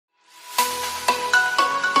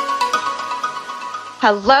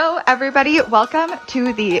Hello, everybody. Welcome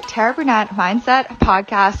to the Tara Burnett Mindset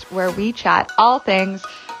Podcast, where we chat all things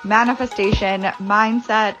manifestation,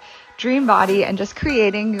 mindset, dream body, and just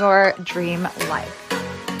creating your dream life.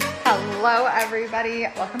 Hello, everybody.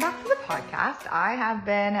 Welcome back to the podcast. I have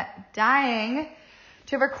been dying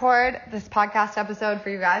to record this podcast episode for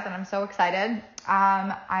you guys, and I'm so excited.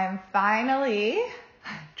 I'm finally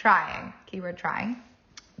trying, keyword trying,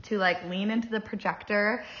 to lean into the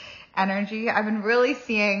projector energy. I've been really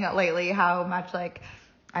seeing lately how much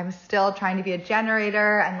I'm still trying to be a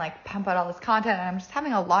generator and pump out all this content, and I'm just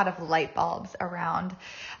having a lot of light bulbs around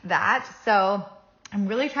that. So I'm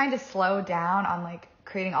really trying to slow down on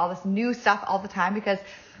creating all this new stuff all the time, because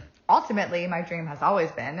ultimately my dream has always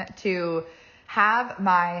been to have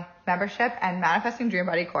my membership and manifesting dream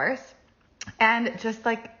body course and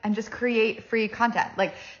just create free content,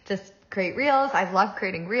 just create reels. I love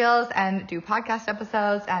creating reels and do podcast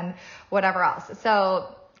episodes and whatever else.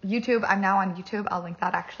 So YouTube, I'm now on YouTube. I'll link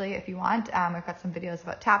that actually if you want. I've got some videos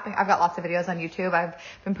about tapping. I've got lots of videos on YouTube. I've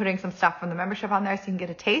been putting some stuff from the membership on there so you can get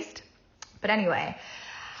a taste. But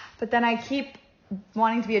then I keep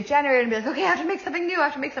wanting to be a generator and be okay, I have to make something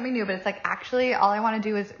new. But it's actually all I want to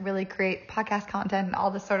do is really create podcast content and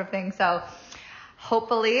all this sort of thing. So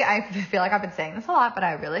hopefully, I feel like I've been saying this a lot, but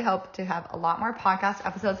I really hope to have a lot more podcast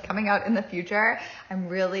episodes coming out in the future. I'm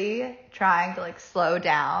really trying to slow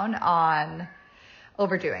down on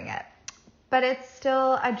overdoing it. But it's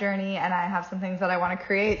still a journey, and I have some things that I want to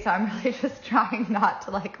create. So I'm really just trying not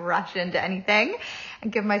to rush into anything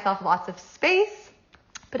and give myself lots of space.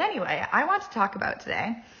 But anyway, I want to talk about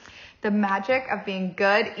today the magic of being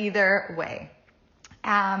good either way.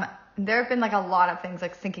 There have been a lot of things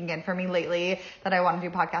sinking in for me lately that I want to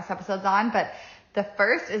do podcast episodes on. But the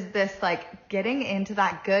first is this getting into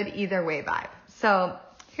that good either way vibe. So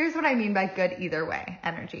here's what I mean by good either way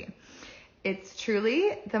energy. It's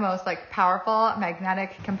truly the most powerful,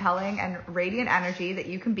 magnetic, compelling, and radiant energy that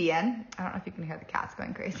you can be in. I don't know if you can hear the cats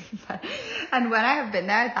going crazy, and when I have been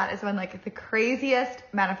there, that is when the craziest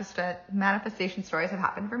manifestation stories have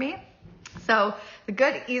happened for me. So the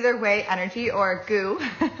good either way energy, or GOO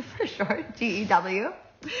for short, GEW,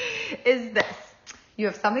 is this. You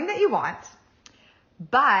have something that you want,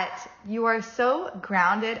 but you are so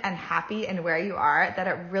grounded and happy in where you are that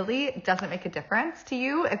it really doesn't make a difference to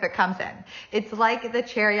you if it comes in. It's like the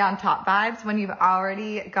cherry on top vibes when you've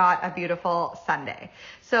already got a beautiful Sunday.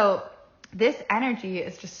 So this energy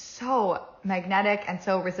is just so magnetic and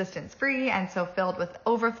so resistance free and so filled with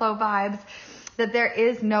overflow vibes that there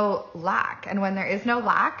is no lack. And when there is no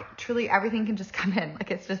lack, truly everything can just come in.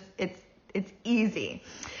 It's easy.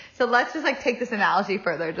 So let's just take this analogy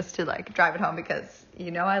further just to drive it home, because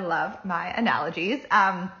I love my analogies.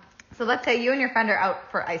 So let's say you and your friend are out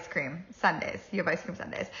for ice cream sundaes. You have ice cream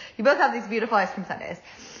sundaes. You both have these beautiful ice cream sundaes,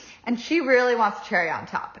 and she really wants cherry on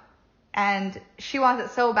top. And she wants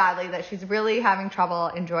it so badly that she's really having trouble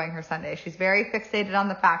enjoying her sundae. She's very fixated on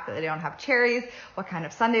the fact that they don't have cherries. What kind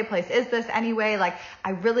of sundae place is this anyway? I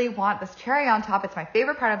really want this cherry on top. It's my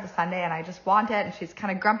favorite part of the sundae, and I just want it. And she's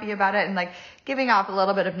kind of grumpy about it and giving off a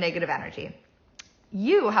little bit of negative energy.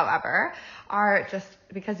 You, however, are just,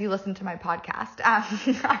 because you listen to my podcast,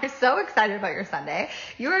 are so excited about your sundae.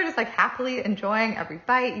 You are just happily enjoying every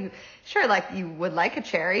bite. You would like a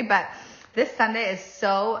cherry, but this sundae is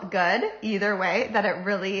so good either way that it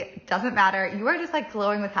really doesn't matter. You are just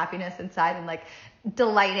glowing with happiness inside and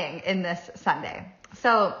delighting in this sundae.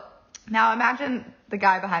 So now imagine the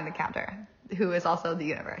guy behind the counter, who is also the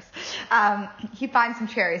universe. He finds some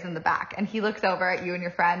cherries in the back, and he looks over at you and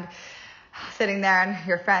your friend sitting there, and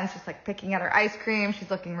your friend's just picking at her ice cream. She's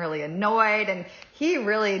looking really annoyed, and he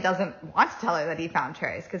really doesn't want to tell her that he found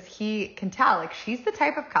cherries, because he can tell she's the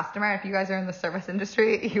type of customer, if you guys are in the service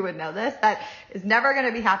industry, you would know this, that is never going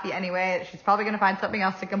to be happy anyway. She's probably going to find something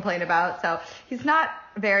else to complain about. So he's not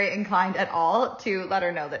very inclined at all to let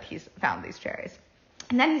her know that he's found these cherries.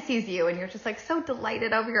 And then he sees you, and you're just so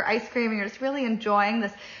delighted over your ice cream, and you're just really enjoying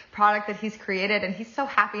this product that he's created, and he's so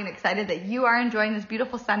happy and excited that you are enjoying this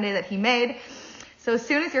beautiful sundae that he made. So as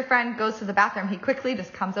soon as your friend goes to the bathroom, he quickly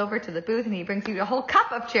just comes over to the booth, and he brings you a whole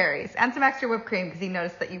cup of cherries and some extra whipped cream, because he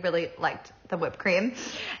noticed that you really liked the whipped cream,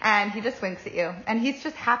 and he just winks at you, and he's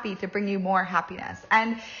just happy to bring you more happiness.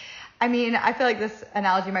 And I feel this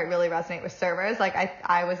analogy might really resonate with servers.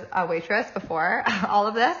 I was a waitress before all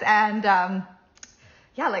of this, and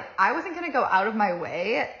I wasn't going to go out of my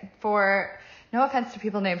way for, no offense to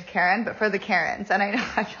people named Karen, but for the Karens. And I know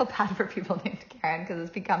I feel bad for people named Karen because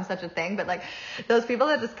it's become such a thing, but those people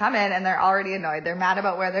that just come in and they're already annoyed. They're mad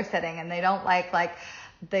about where they're sitting, and they don't like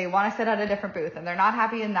they want to sit at a different booth and they're not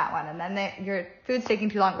happy in that one. And then your food's taking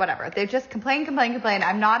too long, whatever. They just complain.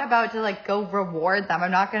 I'm not about to like go reward them.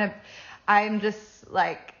 I'm just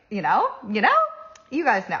like, you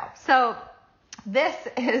guys know. So this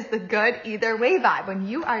is the good either way vibe. When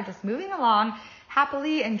you are just moving along,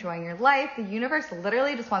 happily enjoying your life, the universe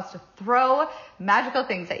literally just wants to throw magical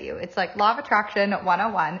things at you. It's like law of attraction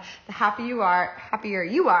 101. The happier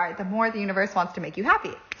you are, the more the universe wants to make you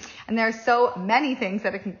happy. And there are so many things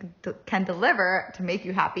that it can deliver to make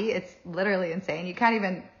you happy. It's literally insane. You can't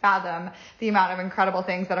even fathom the amount of incredible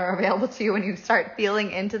things that are available to you when you start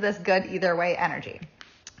feeling into this good either way energy.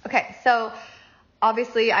 Okay, so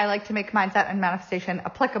obviously I like to make mindset and manifestation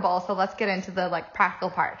applicable. So let's get into the like practical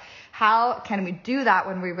part. How can we do that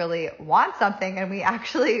when we really want something and we're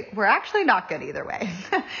actually not good either way?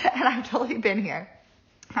 And I've totally been here.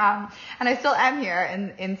 And I still am here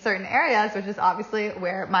in certain areas, which is obviously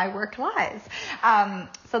where my work lies.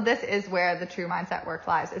 So this is where the true mindset work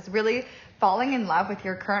lies. It's really falling in love with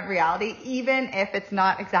your current reality, even if it's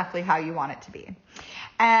not exactly how you want it to be.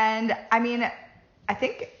 And I mean, I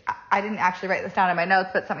think I didn't actually write this down in my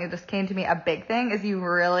notes, but something that just came to me. A big thing is you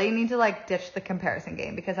really need to like ditch the comparison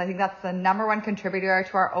game, because I think that's the number one contributor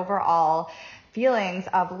to our overall feelings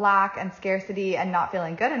of lack and scarcity and not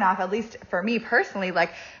feeling good enough. At least for me personally,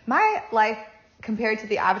 like my life compared to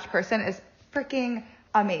the average person is freaking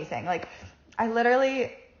amazing. Like I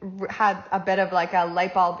literally had a bit of like a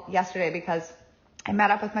light bulb yesterday because I met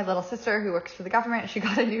up with my little sister who works for the government. She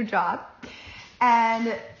got a new job,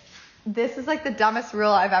 and this is like the dumbest rule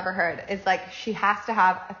I've ever heard. It's like she has to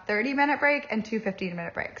have a 30-minute break and two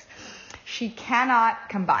 15-minute breaks. She cannot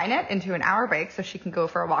combine it into an hour break so she can go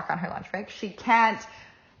for a walk on her lunch break. She can't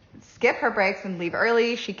skip her breaks and leave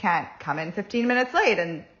early. She can't come in 15 minutes late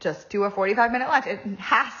and just do a 45-minute lunch. It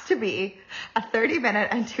has to be a 30-minute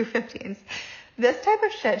and two 15s. This type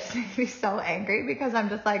of shit just makes me so angry, because I'm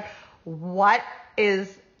just like, what is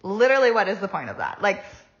the point of that? Like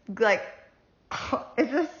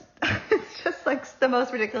it's just like the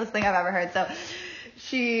most ridiculous thing I've ever heard. So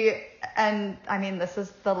this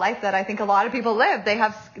is the life that I think a lot of people live. They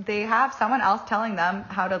have someone else telling them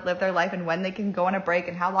how to live their life and when they can go on a break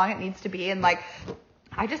and how long it needs to be. And like,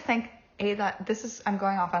 I just think, I'm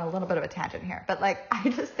going off on a little bit of a tangent here, but like, I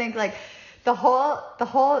just think like the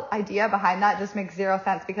whole idea behind that just makes zero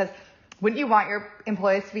sense, because wouldn't you want your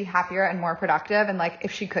employees to be happier and more productive? And like,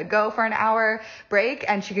 if she could go for an hour break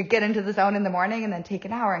and she could get into the zone in the morning and then take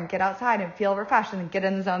an hour and get outside and feel refreshed and then get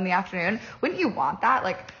in the zone in the afternoon, wouldn't you want that?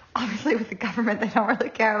 Like, obviously with the government, they don't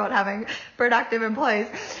really care about having productive employees.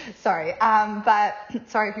 Sorry. But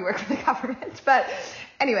sorry if you work for the government. But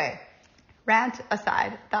anyway, rant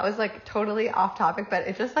aside, that was like totally off topic, but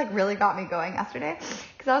it just like really got me going yesterday,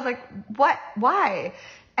 because I was like, what? Why?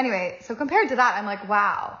 Anyway, so compared to that, I'm like,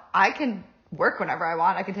 wow, I can work whenever I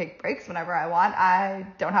want. I can take breaks whenever I want. I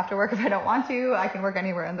don't have to work if I don't want to. I can work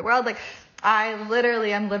anywhere in the world. Like, I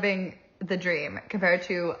literally am living the dream compared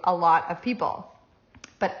to a lot of people.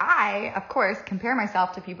 But I, of course, compare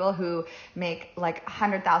myself to people who make like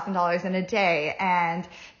 $100,000 in a day, and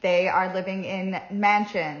they are living in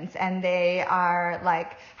mansions, and they are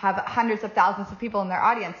like have hundreds of thousands of people in their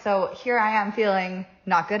audience. So here I am feeling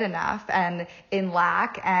not good enough and in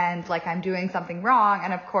lack, and like I'm doing something wrong,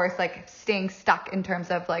 and of course like staying stuck in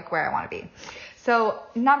terms of like where I want to be. So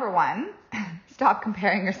number one, stop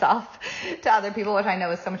comparing yourself to other people, which I know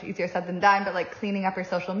is so much easier said than done, but like cleaning up your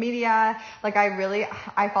social media. Like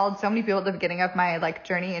I followed so many people at the beginning of my like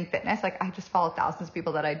journey in fitness. Like I just followed thousands of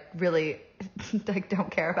people that I really like don't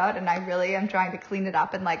care about. And I really am trying to clean it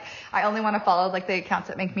up. And like, I only want to follow like the accounts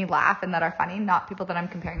that make me laugh and that are funny, not people that I'm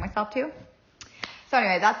comparing myself to. So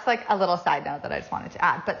anyway, that's like a little side note that I just wanted to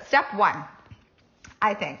add. But step one,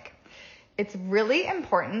 I think it's really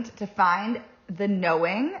important to find the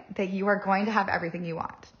knowing that you are going to have everything you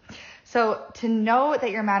want. So to know that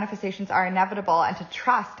your manifestations are inevitable and to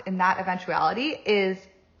trust in that eventuality is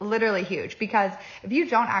literally huge, because if you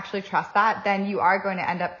don't actually trust that, then you are going to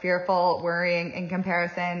end up fearful, worrying, in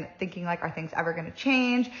comparison, thinking like, are things ever going to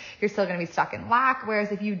change? You're still going to be stuck in lack.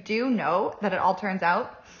 Whereas if you do know that it all turns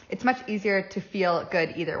out, it's much easier to feel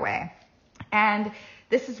good either way. And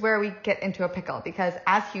this is where we get into a pickle, because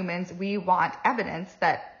as humans, we want evidence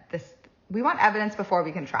before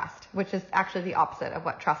we can trust, which is actually the opposite of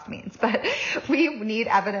what trust means. But we need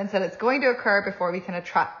evidence that it's going to occur before we can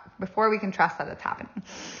trust that it's happening.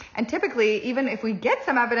 And typically, even if we get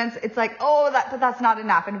some evidence, it's like, but that's not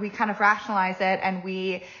enough. And we kind of rationalize it, and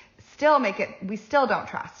we still don't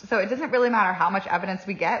trust. So it doesn't really matter how much evidence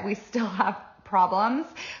we get. We still have problems,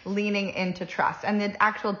 leaning into trust. And the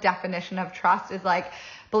actual definition of trust is like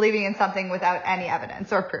believing in something without any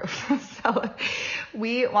evidence or proof. So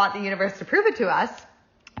we want the universe to prove it to us,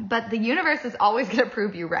 but the universe is always going to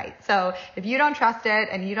prove you right. So if you don't trust it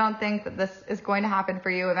and you don't think that this is going to happen for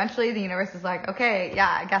you, eventually the universe is like, okay, yeah,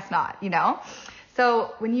 I guess not, you know?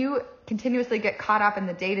 So when you continuously get caught up in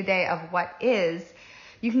the day-to-day of what is,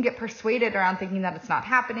 you can get persuaded around thinking that it's not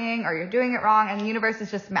happening or you're doing it wrong, and the universe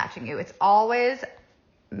is just matching you. It's always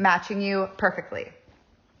matching you perfectly.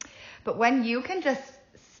 But when you can just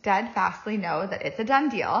steadfastly know that it's a done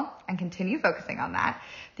deal and continue focusing on that,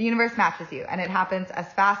 the universe matches you, and it happens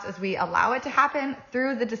as fast as we allow it to happen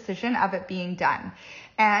through the decision of it being done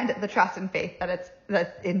and the trust and faith that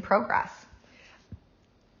that's in progress.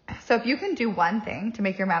 So if you can do one thing to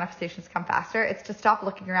make your manifestations come faster, it's to stop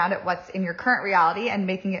looking around at what's in your current reality and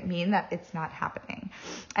making it mean that it's not happening.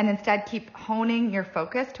 And instead keep honing your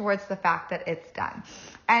focus towards the fact that it's done.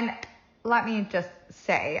 And let me just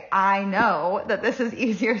say, I know that this is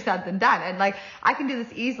easier said than done. And like, I can do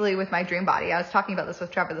this easily with my dream body. I was talking about this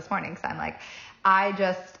with Trevor this morning. So I'm like, I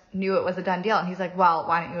just knew it was a done deal. And he's like, well,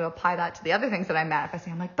 why don't you apply that to the other things that I'm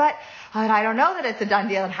manifesting? I'm like, but I don't know that it's a done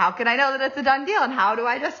deal. And how can I know that it's a done deal? And how do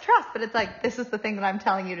I just trust? But it's like, this is the thing that I'm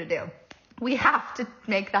telling you to do. We have to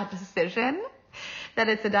make that decision that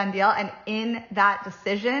it's a done deal. And in that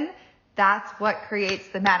decision, that's what creates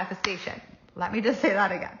the manifestation. Let me just say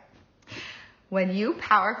that again. When you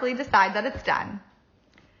powerfully decide that it's done,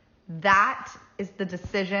 that is the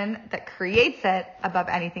decision that creates it above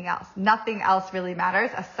anything else. Nothing else really matters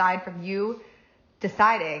aside from you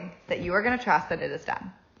deciding that you are going to trust that it is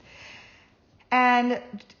done. And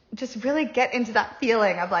just really get into that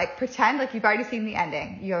feeling of like, pretend like you've already seen the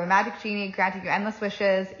ending. You have a magic genie granting you endless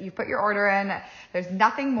wishes. You put your order in. There's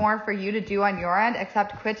nothing more for you to do on your end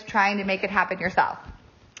except quit trying to make it happen yourself.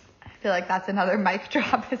 I feel like that's another mic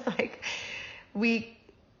drop. It's like,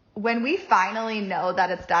 when we finally know that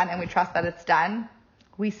it's done and we trust that it's done,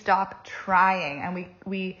 we stop trying and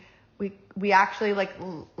we actually like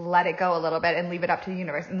let it go a little bit and leave it up to the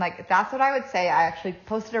universe. And like, that's what I would say. I actually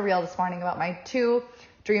posted a reel this morning about my 2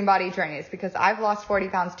 dream body journeys because I've lost 40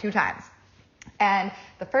 pounds 2 times. And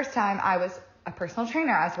the first time I was a personal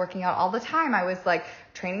trainer. I was working out all the time. I was like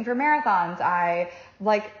training for marathons. I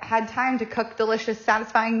like had time to cook delicious,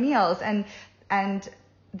 satisfying meals. And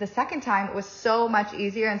the second time it was so much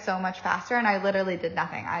easier and so much faster, and I literally did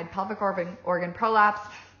nothing. I had pelvic organ prolapse.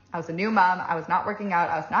 I was a new mom. I was not working out.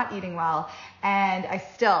 I was not eating well. And I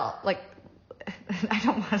still, like, I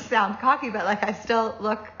don't want to sound cocky, but like I still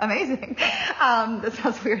look amazing. This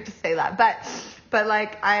sounds weird to say that, but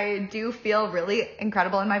like I do feel really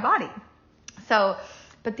incredible in my body. So,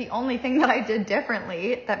 but the only thing that I did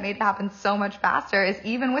differently that made it happen so much faster is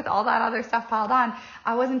even with all that other stuff piled on,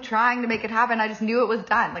 I wasn't trying to make it happen. I just knew it was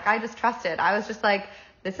done. Like I just trusted. I was just like,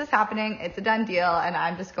 this is happening. It's a done deal. And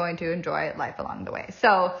I'm just going to enjoy life along the way.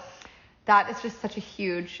 So that is just such a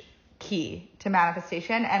huge key to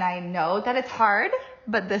manifestation. And I know that it's hard,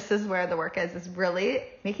 but this is where the work is really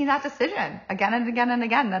making that decision again and again and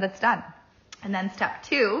again that it's done. And then step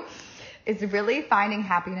 2 is really finding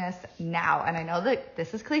happiness now. And I know that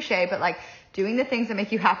this is cliche, but like doing the things that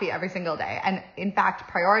make you happy every single day. And in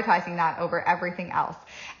fact, prioritizing that over everything else.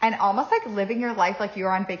 And almost like living your life like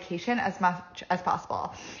you're on vacation as much as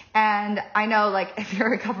possible. And I know like if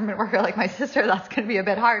you're a government worker like my sister, that's going to be a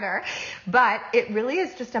bit harder. But it really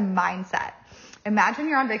is just a mindset. Imagine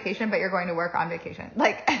you're on vacation, but you're going to work on vacation.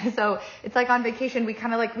 Like, so it's like on vacation, we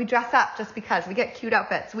kind of like, we dress up just because we get cute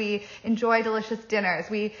outfits. We enjoy delicious dinners.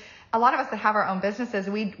 A lot of us that have our own businesses,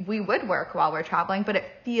 we would work while we're traveling, but it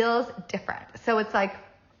feels different. So it's like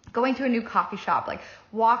going to a new coffee shop, like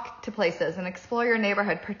walk to places and explore your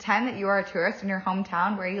neighborhood. Pretend that you are a tourist in your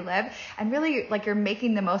hometown where you live and really like you're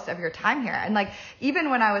making the most of your time here. And like, even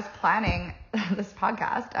when I was planning this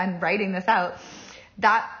podcast and writing this out,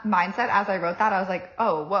 that mindset, as I wrote that, I was like,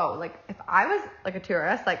 oh, whoa, like if I was like a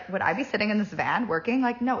tourist, like would I be sitting in this van working?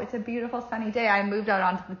 Like, no, it's a beautiful sunny day. I moved out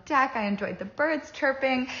onto the deck. I enjoyed the birds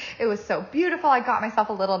chirping. It was so beautiful. I got myself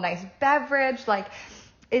a little nice beverage. Like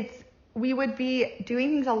we would be doing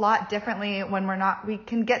things a lot differently when we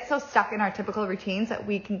can get so stuck in our typical routines that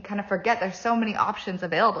we can kind of forget there's so many options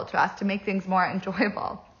available to us to make things more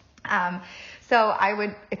enjoyable. So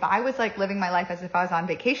if I was like living my life as if I was on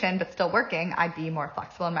vacation, but still working, I'd be more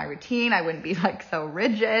flexible in my routine. I wouldn't be like so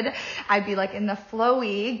rigid. I'd be like in the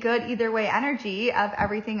flowy, good either way energy of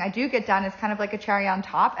everything I do get done is kind of like a cherry on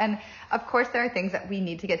top. And of course there are things that we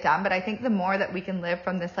need to get done, but I think the more that we can live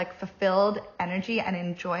from this like fulfilled energy and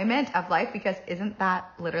enjoyment of life, because isn't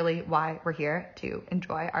that literally why we're here, to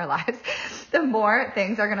enjoy our lives? the more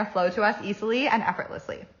things are going to flow to us easily and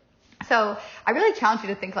effortlessly. So I really challenge you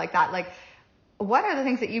to think like that. Like, what are the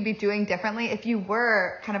things that you'd be doing differently if you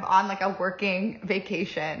were kind of on like a working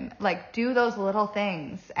vacation? Like, do those little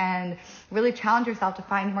things and really challenge yourself to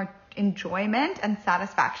find more enjoyment and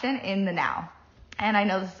satisfaction in the now. And I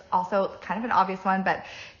know this is also kind of an obvious one, but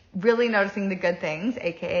really noticing the good things,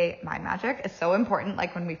 aka mind magic, is so important.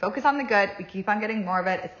 Like, when we focus on the good, we keep on getting more of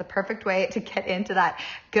it. It's the perfect way to get into that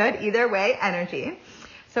good either way energy.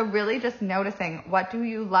 So really just noticing, what do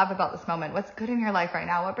you love about this moment? What's good in your life right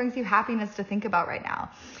now? What brings you happiness to think about right now?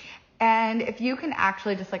 And if you can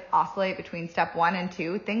actually just like oscillate between step 1 and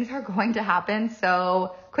 2, things are going to happen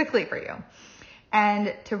so quickly for you.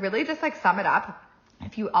 And to really just like sum it up,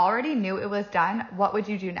 if you already knew it was done, what would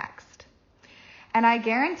you do next? And I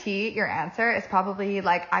guarantee your answer is probably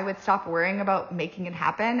like, I would stop worrying about making it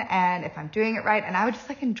happen, and if I'm doing it right, and I would just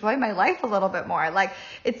like enjoy my life a little bit more. Like,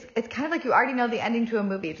 it's kind of like you already know the ending to a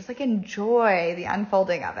movie. Just like enjoy the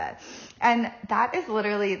unfolding of it. And that is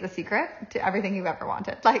literally the secret to everything you've ever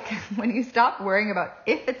wanted. Like, when you stop worrying about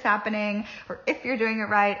if it's happening or if you're doing it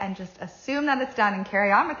right, and just assume that it's done and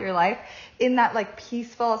carry on with your life in that like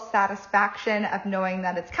peaceful satisfaction of knowing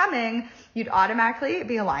that it's coming, you'd automatically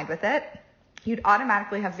be aligned with it. You'd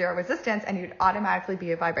automatically have zero resistance, and you'd automatically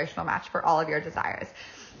be a vibrational match for all of your desires.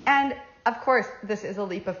 And of course, this is a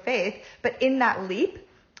leap of faith, but in that leap,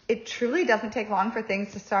 it truly doesn't take long for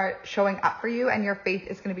things to start showing up for you, and your faith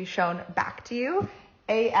is going to be shown back to you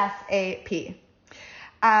ASAP.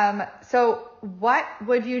 So what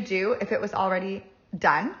would you do if it was already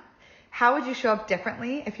done? How would you show up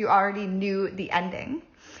differently if you already knew the ending?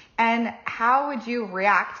 And how would you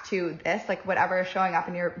react to this, like whatever is showing up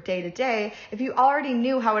in your day to day, if you already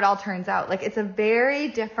knew how it all turns out? Like, it's a very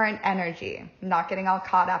different energy. I'm not getting all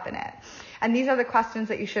caught up in it. And these are the questions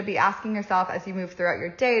that you should be asking yourself as you move throughout your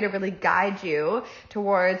day to really guide you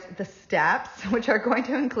towards the steps, which are going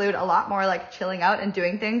to include a lot more like chilling out and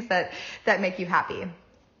doing things that make you happy.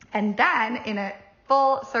 And then in a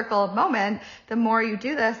full circle moment, the more you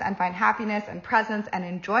do this and find happiness and presence and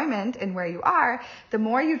enjoyment in where you are, the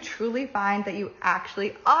more you truly find that you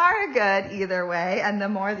actually are good either way, and the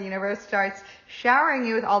more the universe starts showering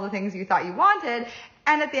you with all the things you thought you wanted.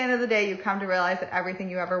 And at the end of the day, you come to realize that everything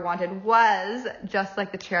you ever wanted was just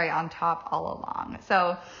like the cherry on top all along.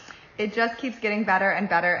 So it just keeps getting better and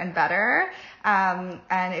better and better.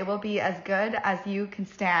 And it will be as good as you can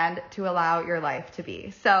stand to allow your life to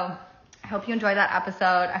be. So I hope you enjoyed that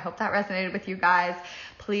episode. I hope that resonated with you guys.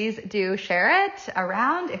 Please do share it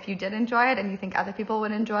around if you did enjoy it and you think other people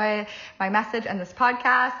would enjoy my message and this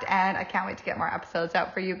podcast. And I can't wait to get more episodes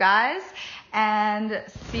out for you guys, and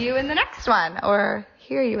see you in the next one, or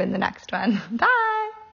hear you in the next one. Bye.